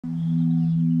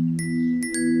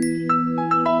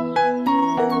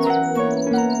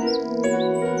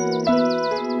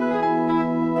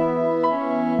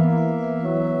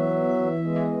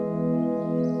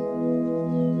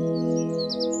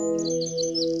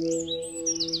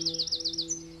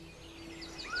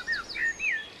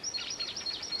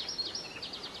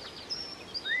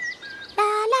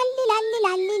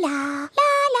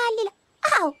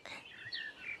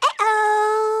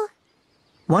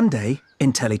One day,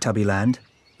 in Teletubbyland,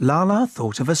 Laa-Laa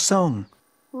thought of a song.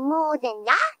 More than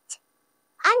that,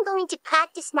 I'm going to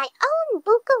practice my own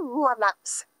book of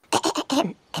warm-ups. La,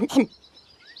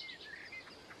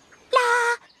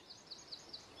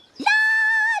 la,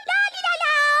 la, la,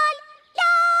 la,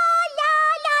 la, la, la,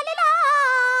 la, la,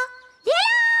 la,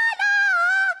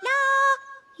 la,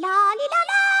 la, la,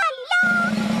 la,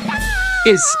 la.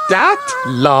 Is that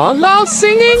Laa-Laa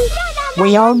singing?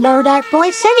 We all know that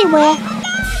voice anywhere.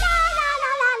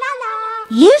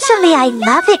 Usually I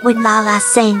love it when Laa-Laa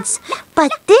sings,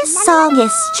 but this song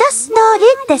is just not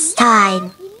it this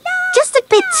time. Just a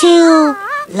bit too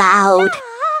loud.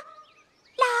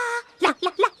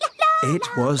 It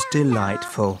was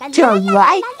delightful.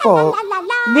 Delightful.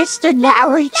 Mr.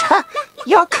 Narrator,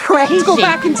 you're crazy. Let's go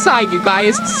back inside, you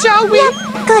guys, shall we?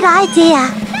 Yep, good idea.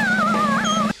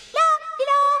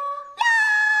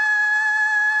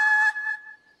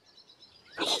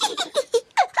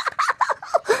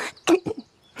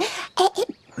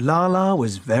 Laa-Laa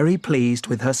was very pleased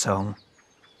with her song.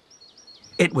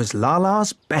 It was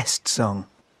Laa-Laa's best song.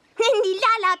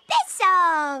 Laa-Laa best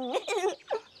song!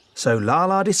 So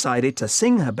Laa-Laa decided to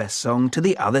sing her best song to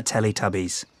the other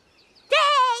Teletubbies.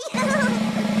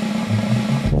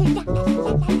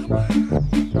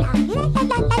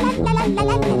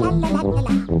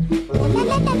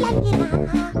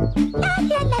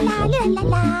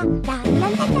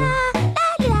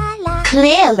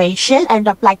 Clearly, she'll end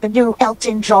up like the new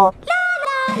Elton John.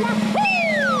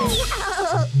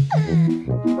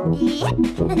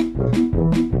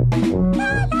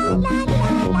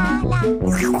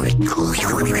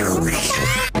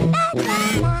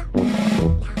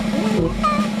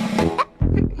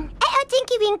 Uh-oh,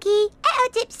 Tinky Winky. Uh-oh,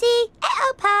 Dipsy.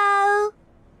 Uh-oh, Po.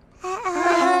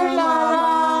 Uh-oh.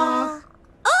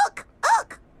 Ook,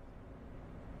 ook.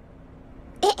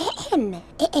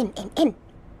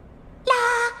 La,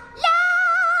 la,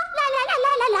 la, la, la,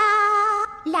 la, la, la.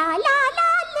 La, la, la,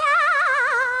 la.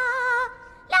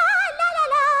 La, la, la,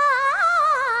 la.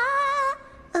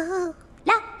 Oh.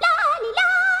 La, la, li, la,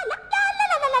 la, la, la,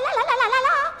 la, la, la, la, la, la,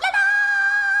 la, la.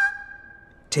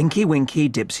 Tinky Winky,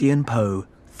 Dipsy and Po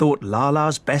thought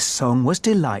Laa-Laa's best song was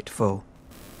delightful.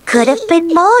 Could have been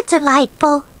more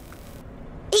delightful.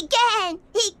 Again!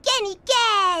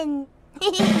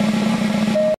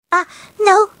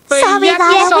 No, sorry, yeah,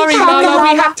 Laa-Laa. sorry, Laa-Laa, we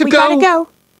have to We go. gotta go.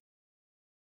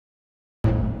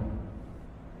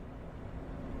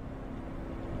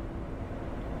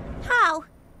 How?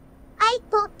 I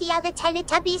thought the other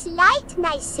Teletubbies liked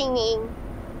my singing.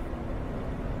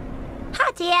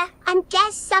 Oh dear, I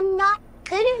guess I'm not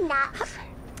good enough.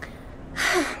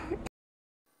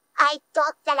 I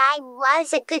thought that I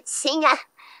was a good singer,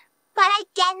 but I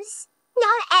guess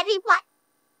not everyone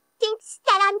thinks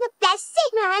that I'm the best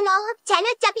singer in all of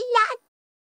Teletubbyland.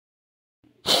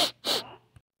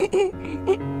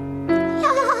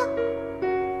 La, la,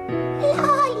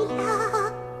 la, la,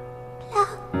 la,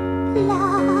 la,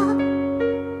 la, la.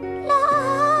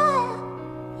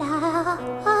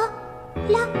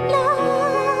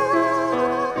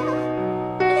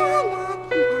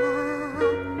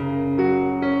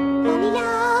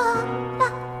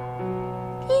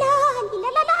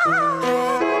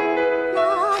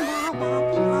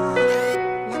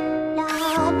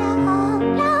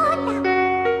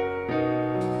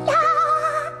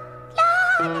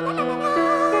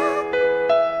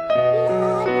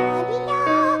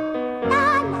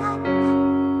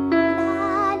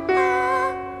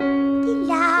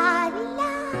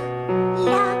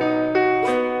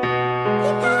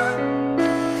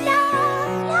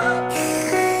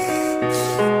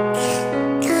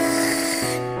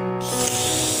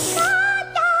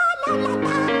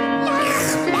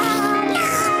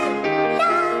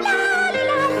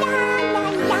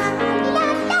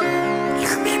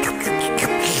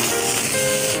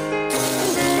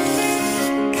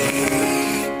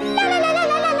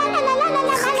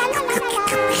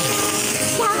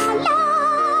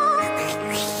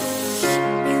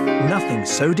 Nothing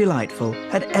so delightful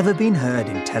had ever been heard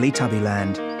in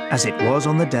Teletubbyland as it was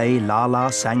on the day Laa-Laa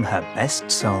sang her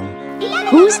best song.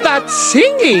 Who's that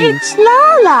singing? It's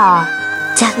Laa-Laa.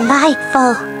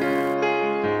 Delightful.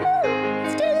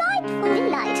 It's delightful.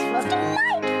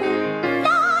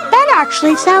 That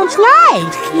actually sounds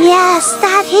nice. Yes,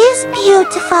 that is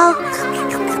beautiful.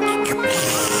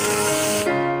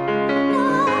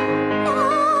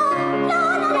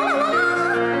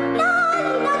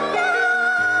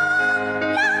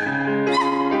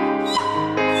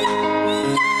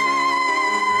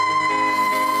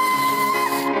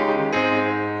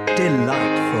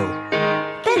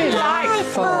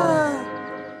 Delightful.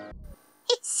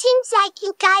 It seems like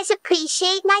you guys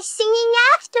appreciate my singing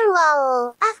after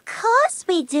all. Of course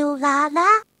we do,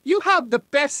 Laa-Laa. You have the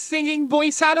best singing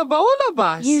voice out of all of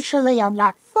us. Usually I'm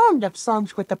not fond of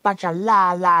songs with a bunch of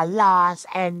la-la-las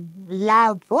and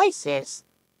loud voices.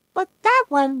 But that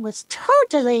one was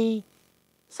totally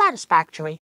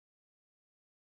satisfactory.